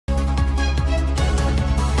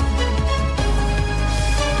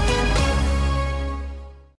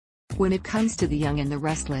When it comes to The Young and the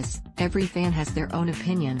Restless, every fan has their own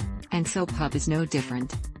opinion, and Soap Hub is no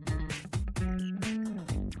different.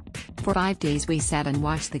 For 5 days we sat and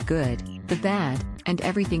watched the good, the bad, and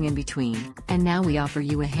everything in between, and now we offer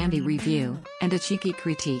you a handy review, and a cheeky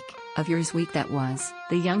critique, of yours week that was.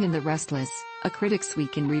 The Young and the Restless, a Critic's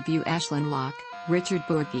Week in Review. Ashlyn Locke, Richard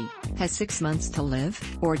Burgi, has 6 months to live,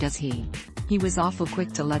 or does he? He was awful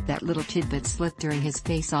quick to let that little tidbit slip during his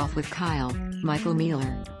face-off with Kyle, Michael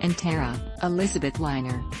Mueller, and Tara, Elizabeth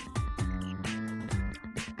Liner.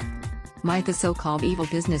 Might the so-called evil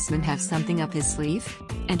businessman have something up his sleeve?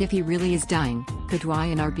 And if he really is dying, could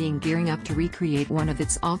Y&R being gearing up to recreate one of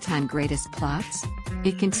its all-time greatest plots?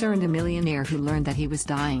 It concerned a millionaire who learned that he was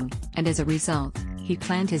dying, and as a result, he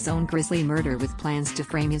planned his own grisly murder with plans to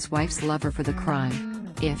frame his wife's lover for the crime.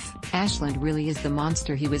 If Ashland really is the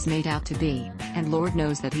monster he was made out to be, and Lord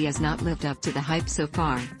knows that he has not lived up to the hype so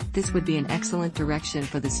far, this would be an excellent direction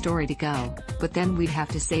for the story to go, but then we'd have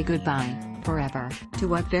to say goodbye, forever, to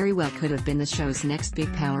what very well could have been the show's next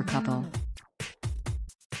big power couple.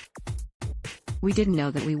 We didn't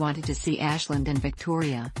know that we wanted to see Ashland and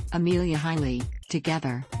Victoria, Amelia Heinle,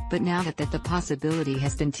 together, but now that the possibility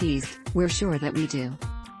has been teased, we're sure that we do.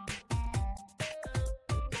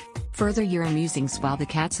 Further your musings while the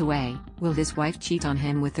cat's away. Will his wife cheat on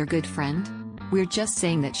him with their good friend? We're just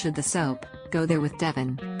saying that should the soap go there with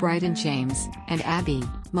Devon, Bryden James, and Abby,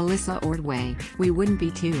 Melissa Ordway, we wouldn't be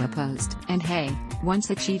too opposed. And hey, once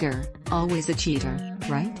a cheater, always a cheater,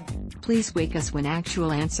 right? Please wake us when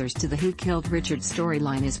actual answers to the Who Killed Richard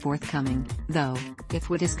storyline is forthcoming, though, if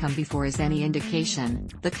what has come before is any indication,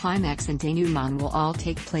 the climax and denouement will all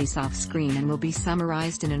take place off-screen and will be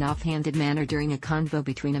summarized in an offhanded manner during a convo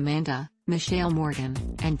between Amanda, Michelle Morgan,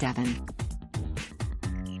 and Devon.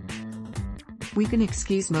 We can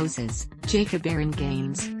excuse Moses, Jacob Aaron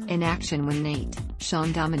Gaines, in action when Nate,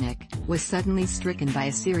 Sean Dominic, was suddenly stricken by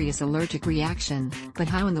a serious allergic reaction, but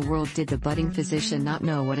how in the world did the budding physician not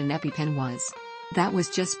know what an EpiPen was? That was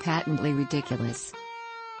just patently ridiculous.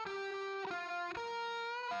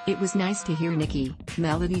 It was nice to hear Nikki,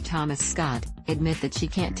 Melody Thomas Scott, admit that she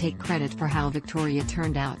can't take credit for how Victoria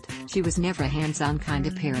turned out. She was never a hands-on kind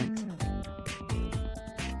of parent.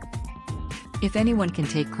 If anyone can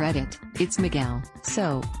take credit, it's Miguel.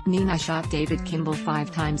 So, Nina shot David Kimball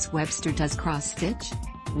 5 times. Webster does cross-stitch?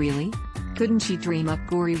 Really? Couldn't she dream up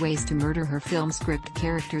gory ways to murder her film script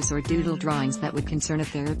characters or doodle drawings that would concern a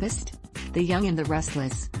therapist? The Young and the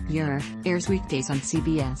Restless, airs weekdays on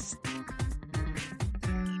CBS.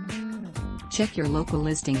 Check your local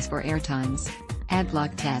listings for airtimes.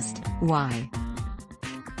 Adblock test, why?